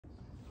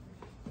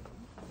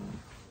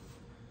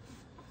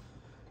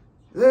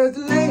There's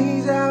the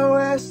lanes out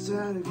west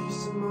out of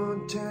eastern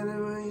Montana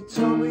where you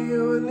told me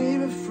you were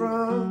leaving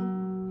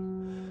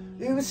from.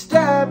 You were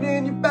stabbed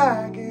in your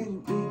back and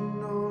you're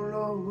bleeding all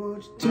over.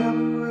 Would you tell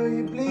me where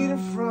you're bleeding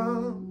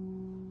from?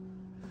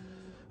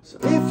 So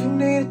if you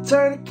need a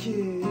tourniquet,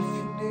 if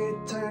you need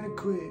a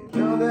tourniquet,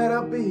 know that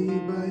I'll be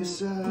by your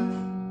side.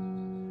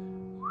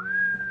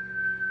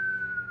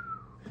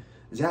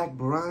 Zach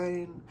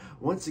Bryan,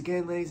 once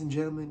again, ladies and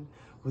gentlemen,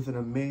 with an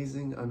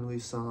amazing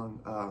unreleased song.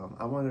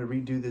 I wanted to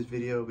redo this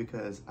video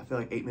because I feel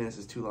like 8 minutes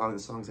is too long. The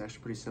song's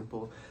actually pretty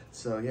simple.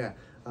 So yeah,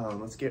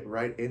 let's get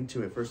right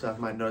into it. First off,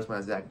 you might notice my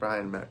Zach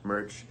Bryan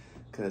merch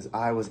because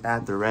I was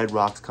at the Red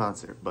Rocks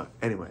concert. But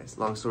anyways,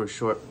 long story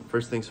short,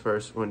 first things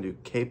first, we're gonna do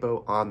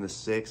capo on the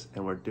 6th,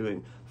 and we're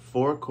doing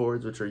 4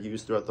 chords which are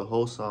used throughout the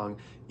whole song,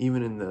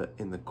 even in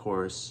the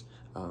chorus,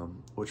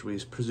 which we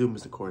presume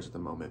is the chorus at the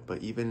moment.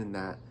 But even in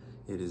that,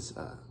 it is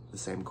the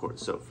same chord.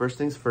 So first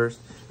things first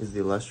is the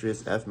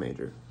illustrious F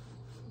major.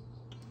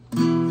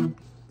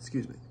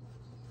 Excuse me.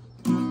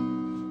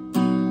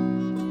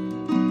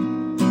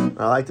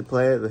 I like to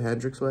play it the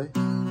Hendrix way.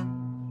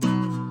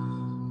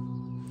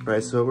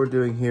 Alright, so what we're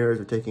doing here is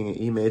we're taking an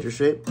E major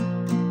shape,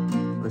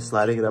 we're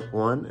sliding it up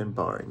 1 and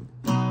barring.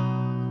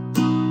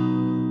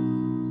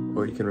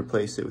 Or you can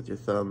replace it with your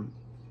thumb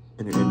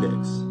and your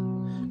index.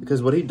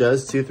 Because what he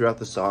does too throughout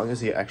the song is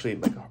he actually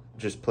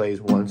just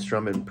plays 1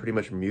 strum and pretty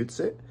much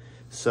mutes it.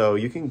 So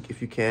you can,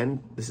 if you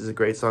can, this is a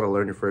great song to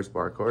learn your first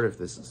bar chord if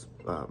this is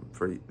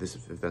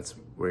if that's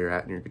where you're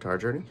at in your guitar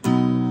journey.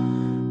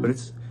 But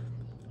it's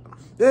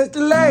there's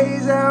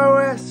delays out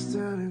west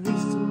out of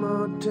eastern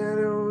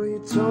Montana where you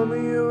told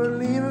me you were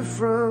leaving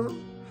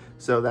from.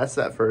 So that's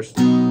that first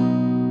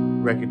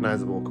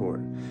recognizable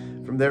chord.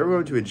 From there we're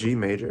going to a G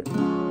major,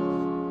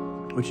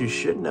 which you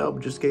should know,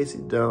 but just in case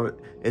you don't,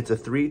 it's a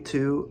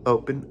 3-2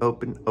 open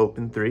open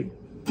open 3.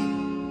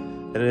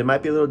 And it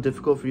might be a little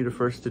difficult for you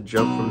to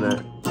jump from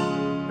that.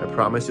 I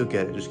promise you'll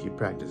get it, just keep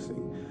practicing.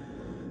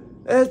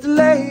 There's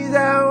delays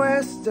out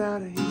west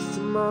out of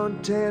eastern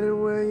Montana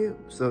where you...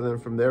 So then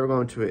from there we're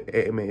going to an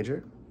A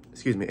major,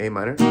 excuse me, A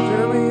minor.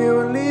 Tell me you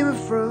were leaving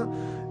from.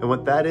 And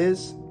what that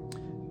is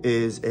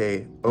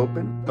a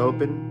open,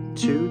 open,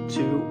 2,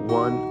 2,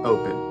 1,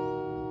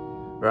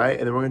 open. Right?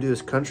 And then we're gonna do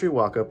this country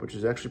walk up, which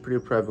is actually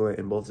pretty prevalent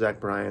in both Zach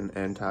Bryan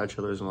and Tyler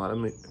Childers and a lot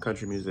of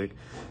country music,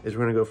 is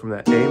we're gonna go from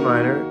that A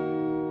minor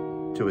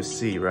to a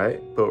C, right?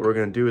 But what we're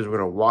gonna do is we're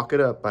gonna walk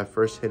it up by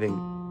first hitting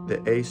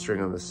the A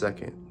string on the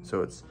 2nd.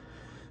 So it's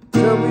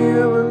tell me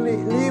you were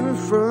leaving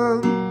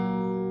from.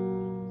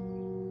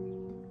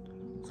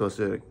 So let's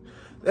do it.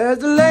 There's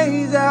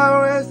delays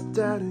out west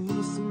out of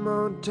eastern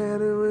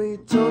Montana where you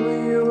told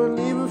me you were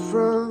leaving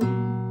from.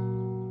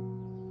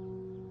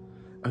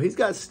 Oh, he's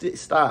got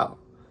style.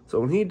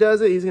 So when he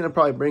does it, he's gonna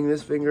probably bring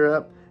this finger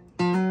up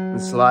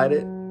and slide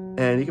it.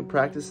 And you can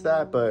practice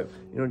that, but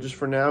you know, just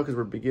for now, because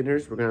we're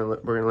beginners, we're gonna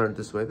learn it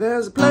this way.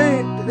 There's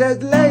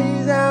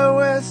delays out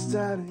west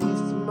out of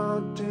eastern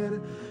Montana.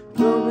 You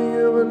told me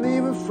you were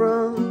leaving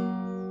from.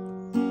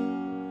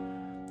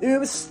 You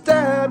were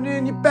stabbed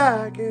in your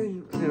back,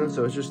 and you know.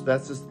 So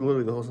that's just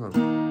literally the whole song.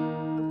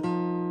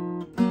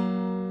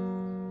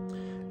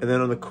 And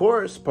then on the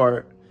chorus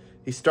part,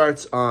 he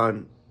starts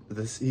on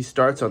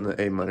the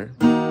A minor.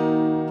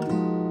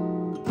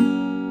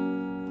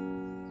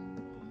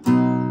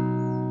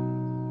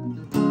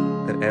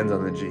 Ends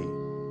on the G,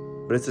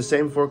 but it's the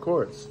same 4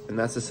 chords, and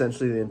that's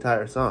essentially the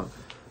entire song,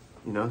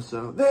 you know.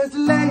 So there's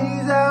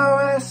delays out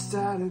west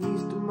out of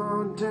eastern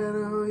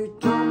Montana where you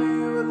told me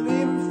you were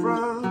leaving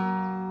from.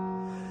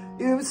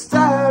 You were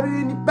stabbed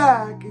in your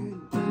back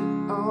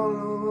and all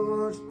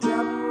over.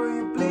 Tell me where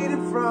you're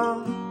bleeding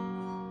from.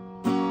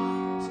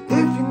 So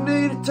if you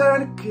need a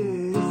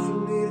tourniquet, if you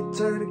need a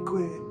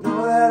tourniquet,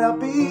 know that I'll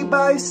be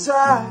by your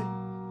side.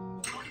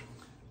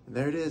 And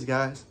there it is,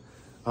 guys.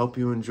 I hope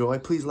you enjoy.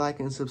 Please like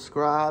and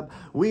subscribe.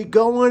 We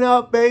going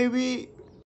up, baby.